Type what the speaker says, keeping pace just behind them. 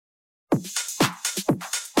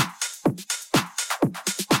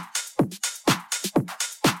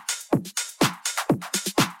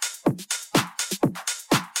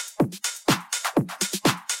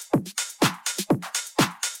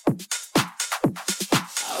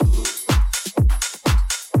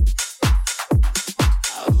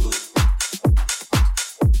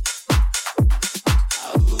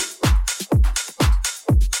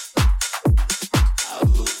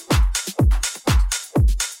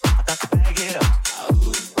it up.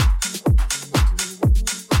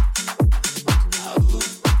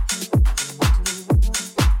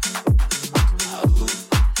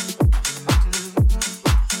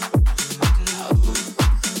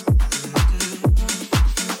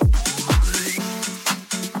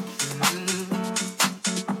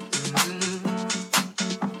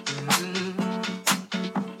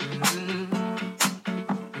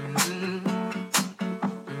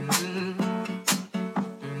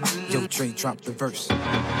 Drop the verse.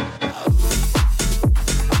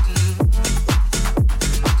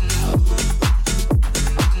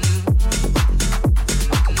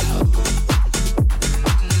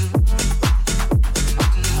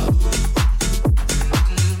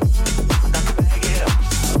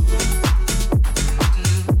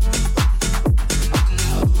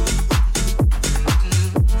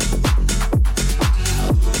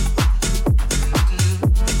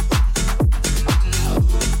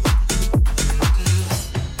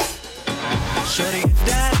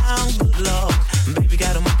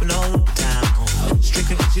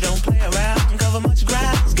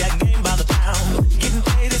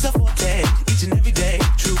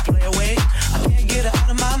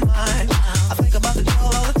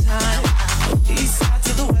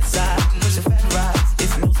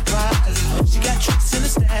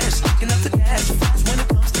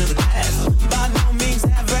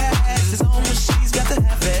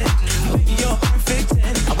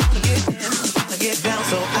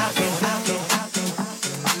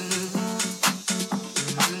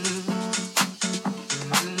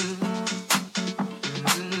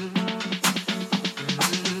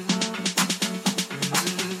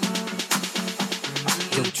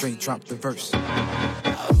 Drop the verse. I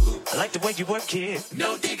like the way you work it.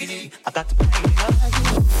 No diggity. I got to bag it up.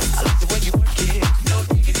 I like the way you work it. No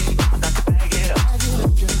diggity. I got to bag it up.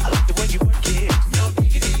 I like the way you work it. No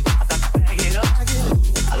diggity. I got to bag it up.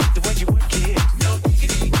 I like the way you work it. No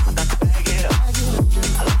diggity. I got to bag it up.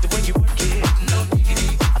 I like the way you work it. No diggity.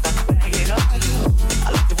 I got to bag it up.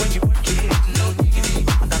 I like the way you work it. No diggity.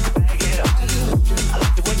 I got to bag it up. I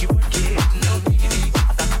like the way you work it. No diggity.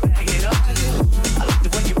 I got to bag it up. I like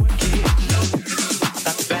the way you work it. No diggity. I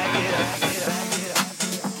got to bag it up.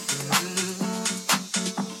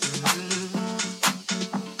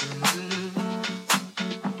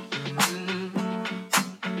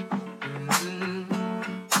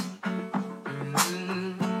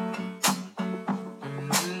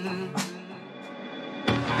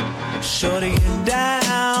 Shorty get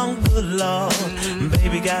down, good lord.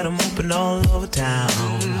 Baby got 'em open all over town.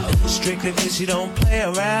 Strictly cause she don't play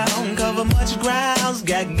around. Cover much grounds,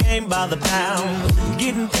 got game by the pound.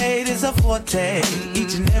 Getting paid is a forte,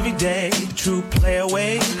 each and every day. True play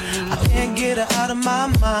away, I can't get her out of my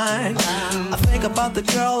mind. I think about the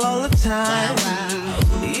girl all the time.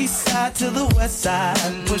 East side to the west side,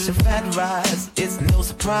 pushing fat rides, it's no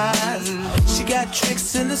surprise. She got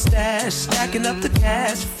tricks in the stash, stacking up the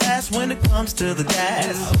cash, fast when it comes to the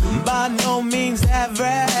gas. By no means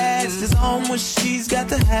average, it's on when she's got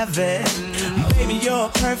to have it. Baby, you're a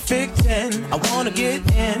perfect 10, I wanna get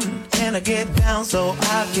in, can I get down so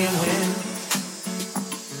I can win?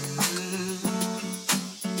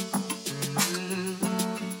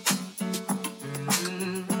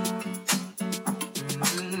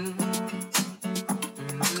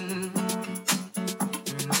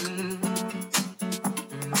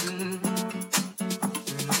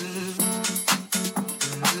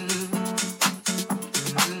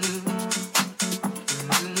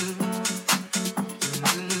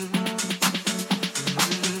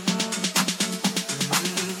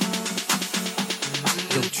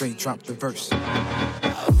 Drop the verse.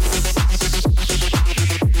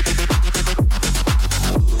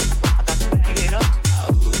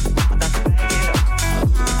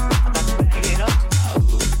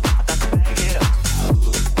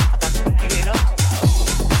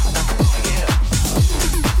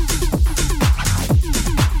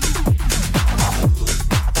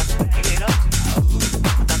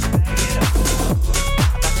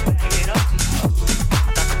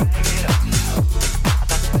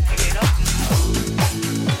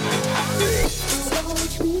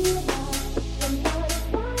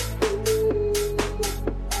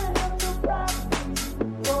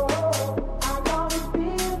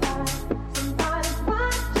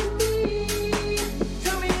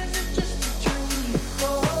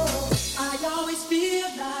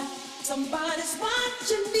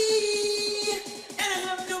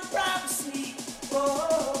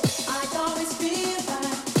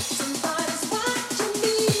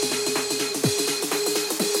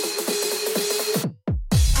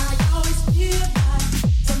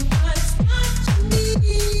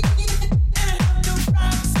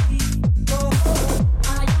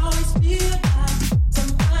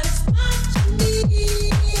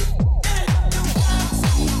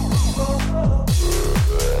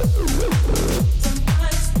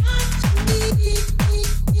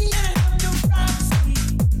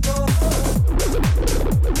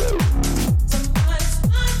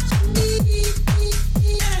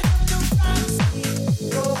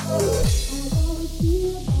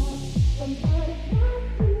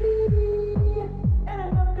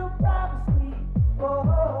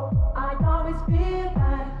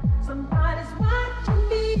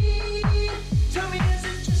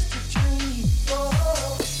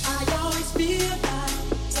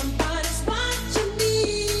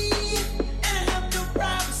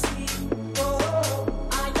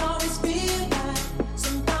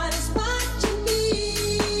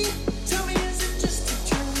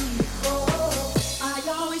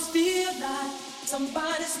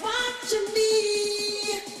 Somebody's watching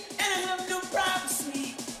me, and I have no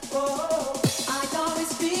privacy. Oh, I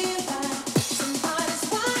always feel like somebody's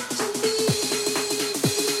watching me.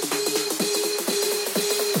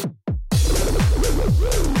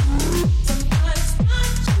 Somebody's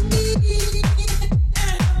watching me, and I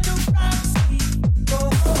have no privacy. Oh,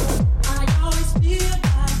 I always feel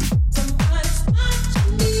like somebody's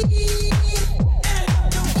watching me, and I have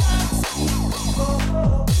no privacy. Oh.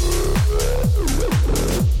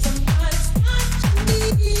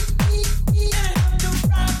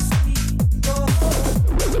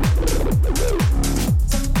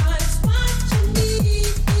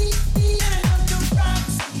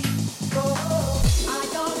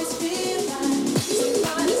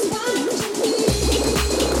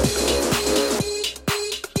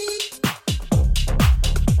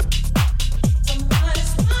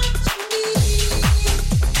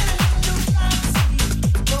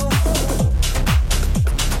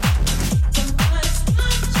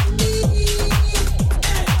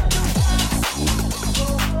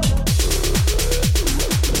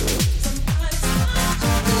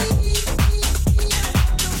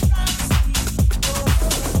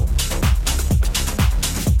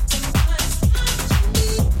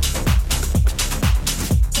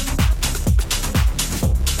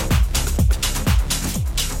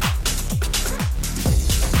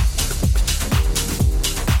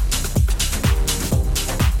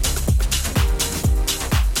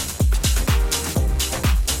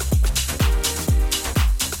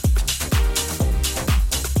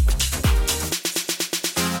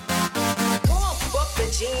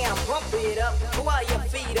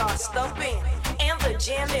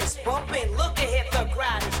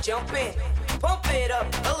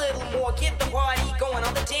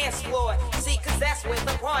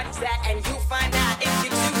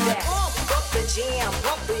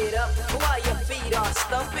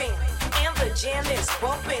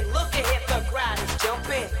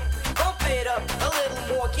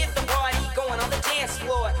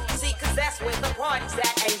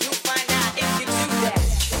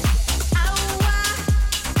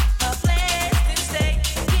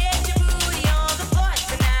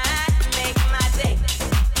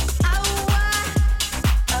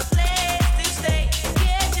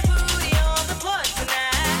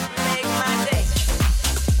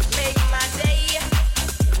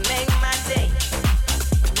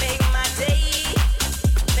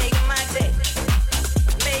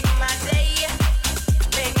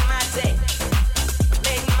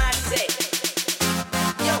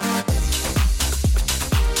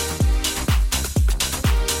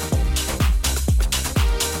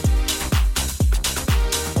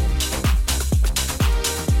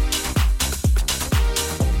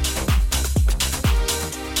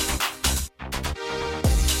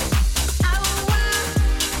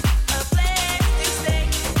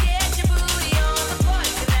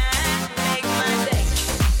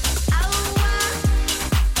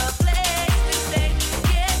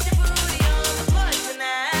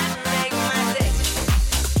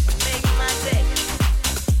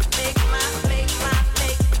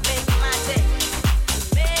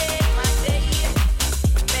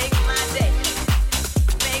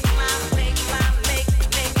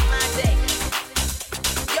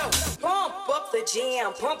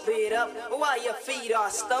 Pump it up while your feet are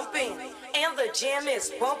stumping and the jam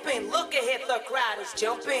is pumping. Look ahead, the crowd is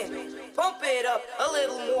jumping. Pump it up a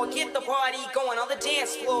little more, get the party going on the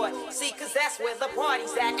dance floor. See, cause that's where the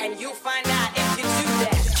party's at, and you find out if you do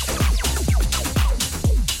that.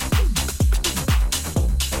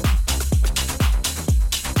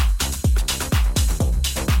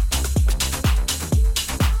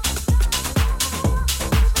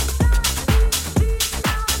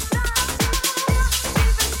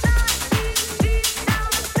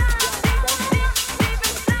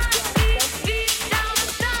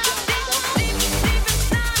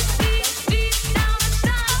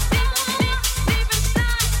 Deep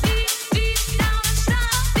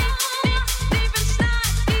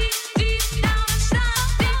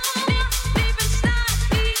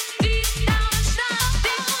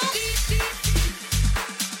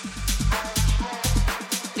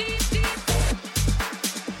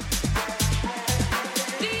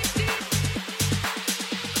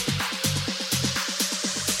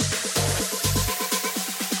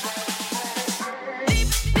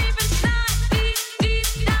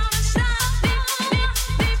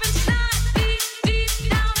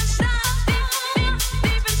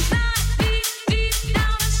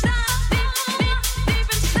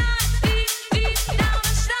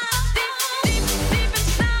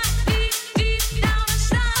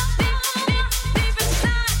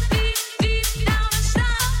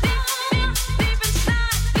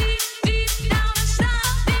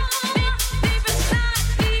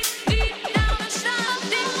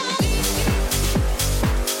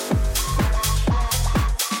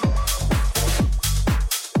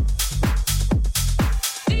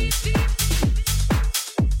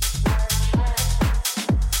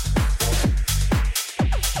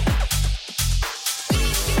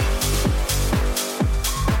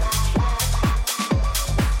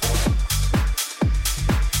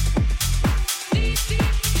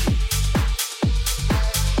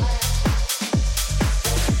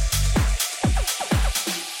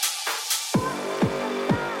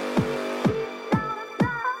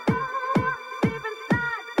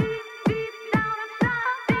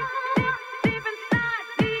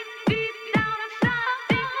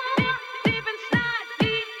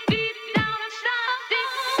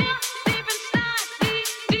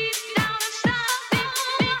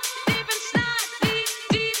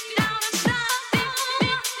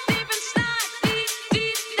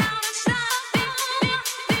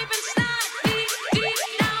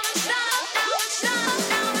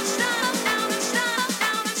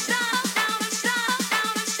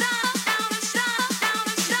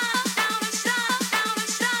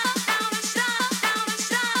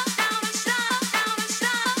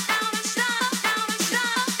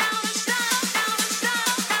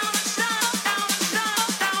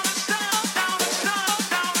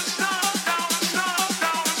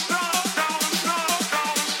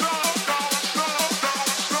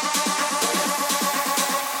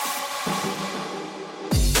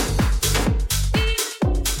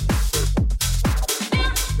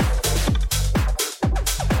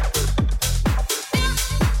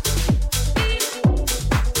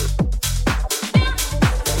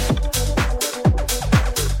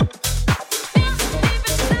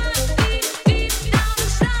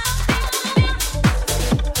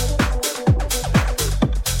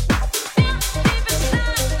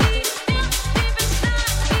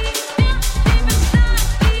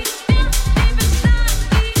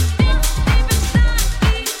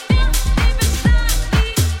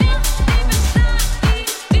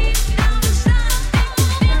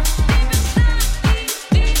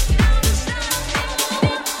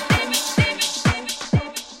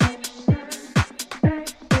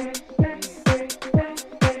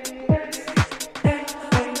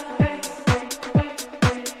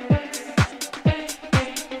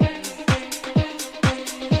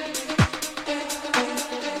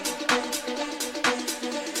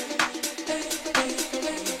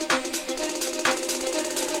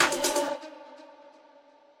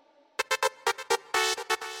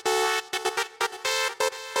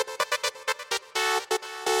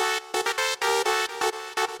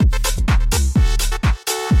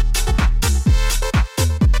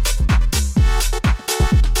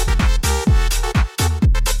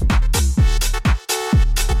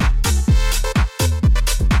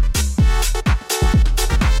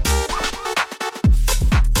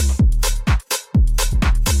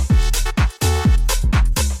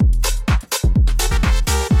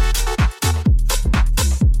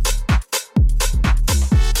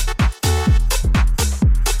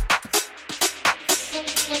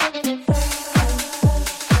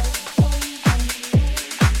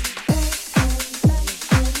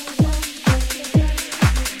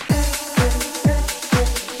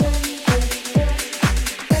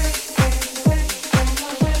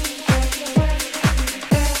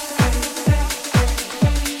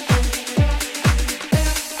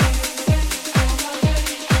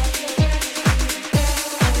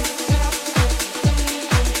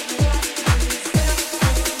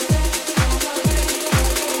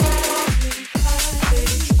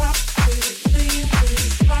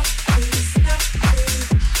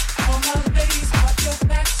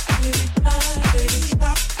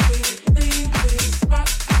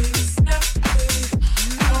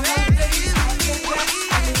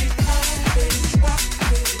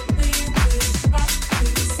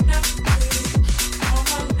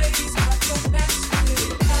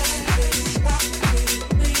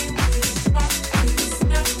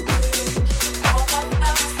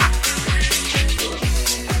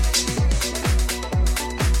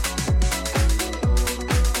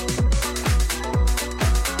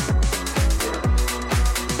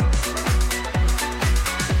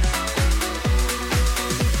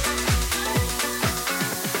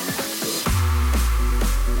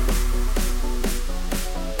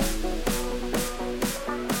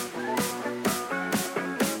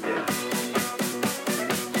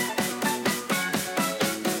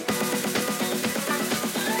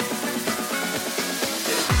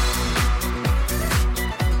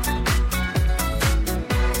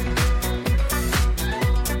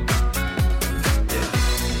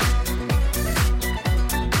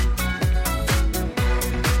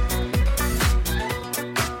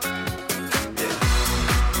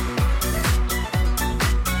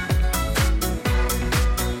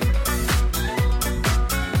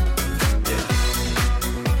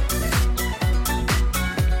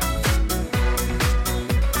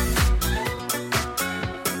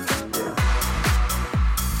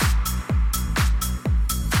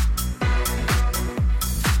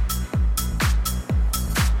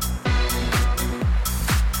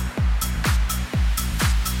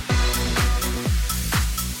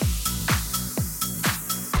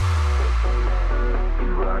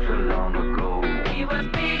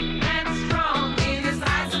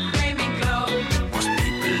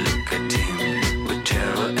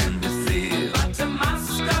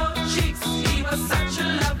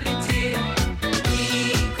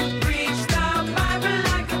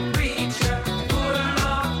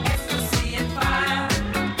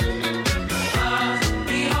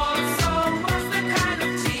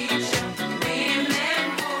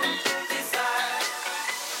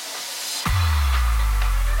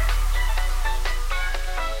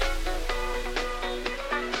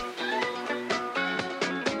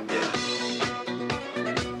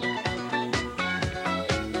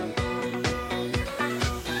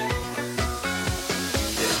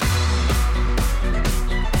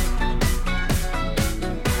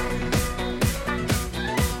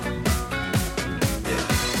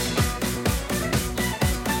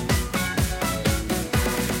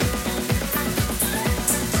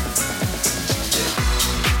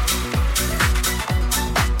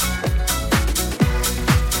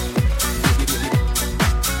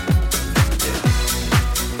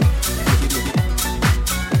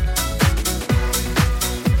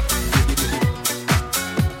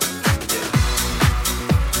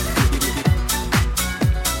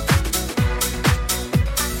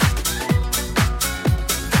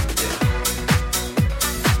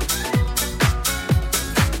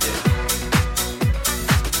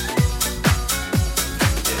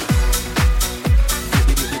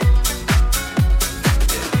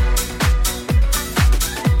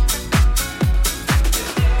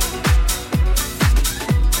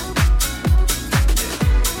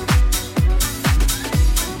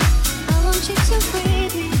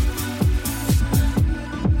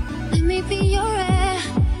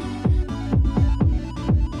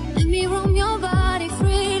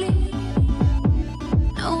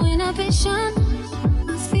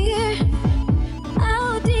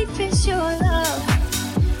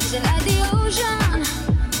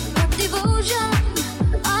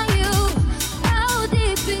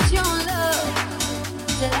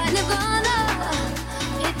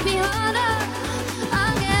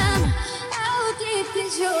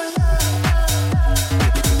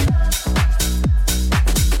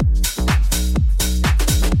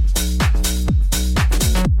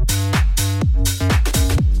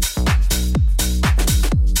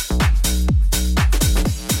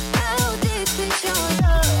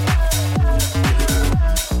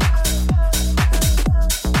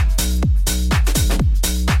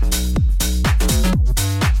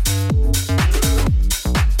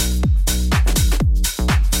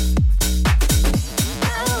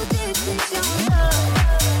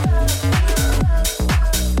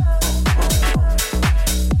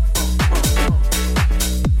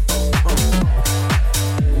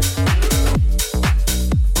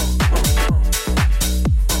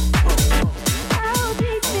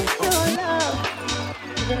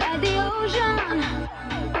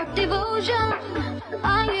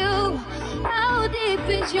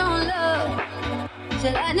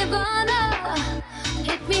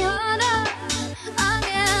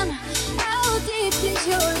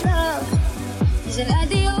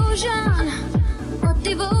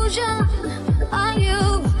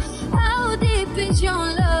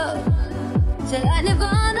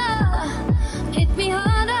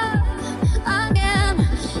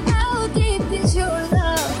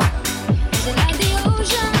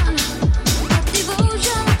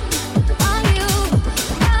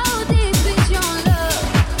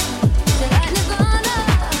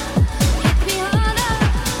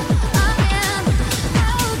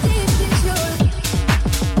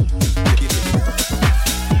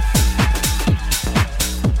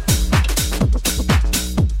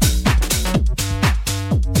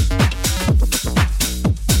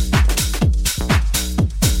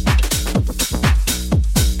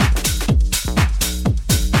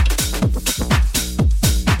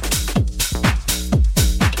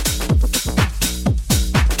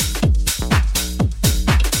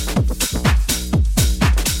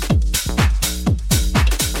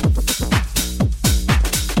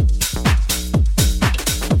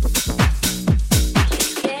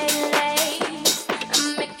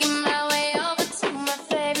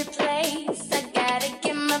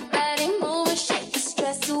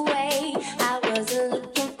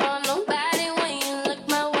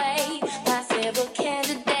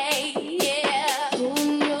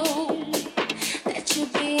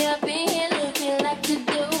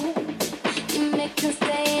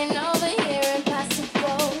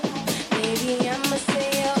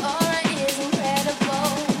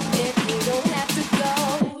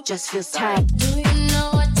Just feels tight. Do you know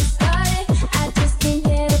what to start it? I just came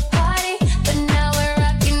here to party, but now we're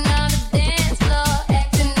rocking on the dance floor,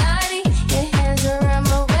 acting naughty. Your hands around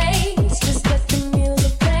my waist, just let the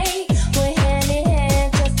music play. We're hand in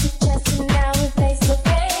hand, chest to chest, and now we're face to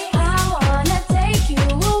face. I wanna take you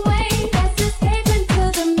away, let's escape into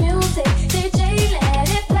the music. DJ, let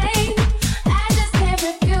it play. I just can't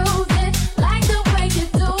refuse it, like the way you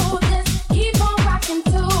do this. Keep on rocking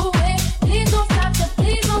to it. Please don't stop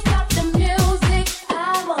the music.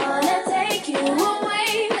 I wanna take you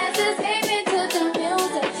away. Let's escape into the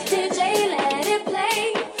music. DJ, let it play.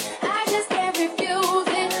 I just can't refuse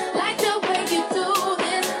it. Like the way you do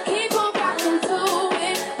this. Keep on rocking to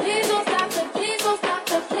it. Please don't stop the music. Please don't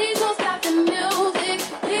stop the music.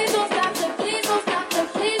 Please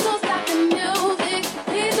don't stop the music.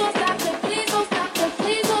 Please don't stop the music.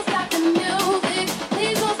 Please don't stop the music.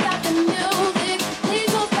 Please don't stop the music.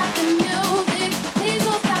 Please don't stop the music. Please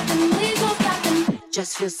don't stop the music.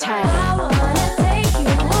 Just feels tight. I wanna take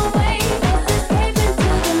you away. Let's escape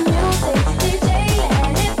into the music. DJ,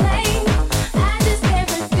 let it play. I just can't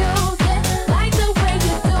refuse it. Like the way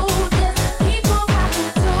you do this. Keep on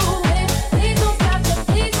rocking to it. Please don't stop the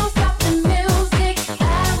music.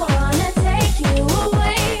 I wanna take you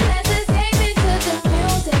away. Let's escape into the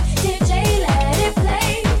music. DJ, let it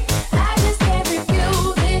play. I just can't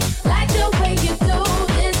refuse it. Like the way you do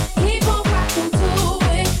this. Keep on rocking to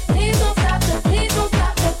it. Please don't stop the music.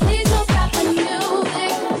 Please don't stop the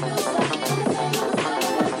music.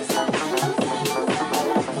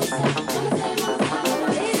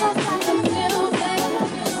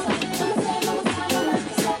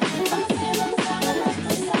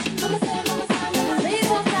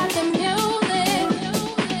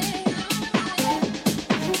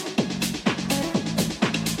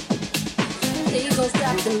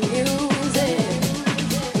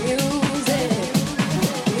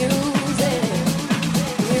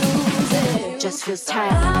 Just feels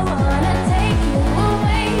tight. I wanna take you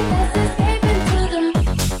away. Let's escape into the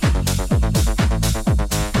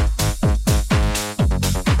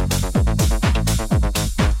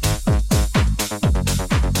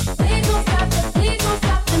Please don't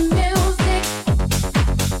stop the music.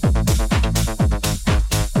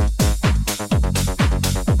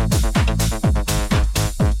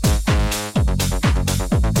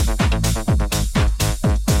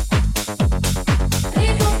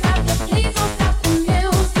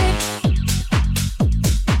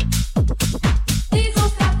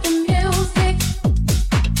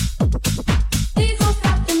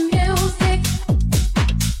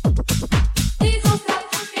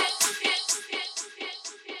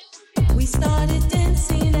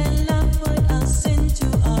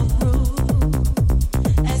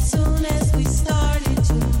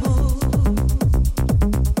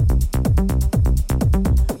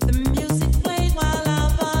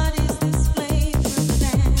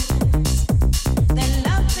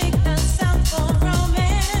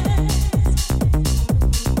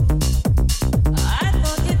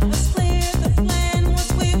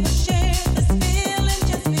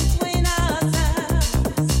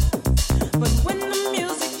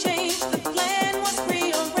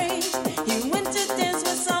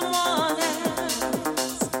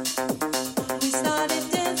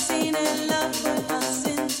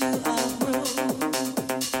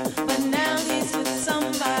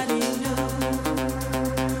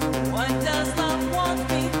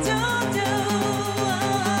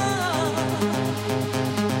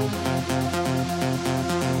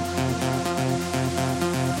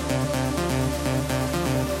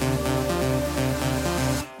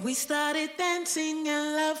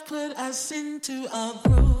 love put us into a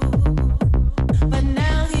groove, but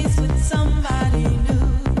now he's with somebody new.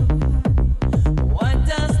 What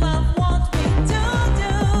does love want me to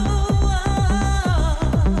do?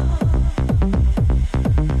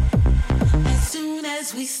 As soon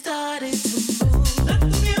as we started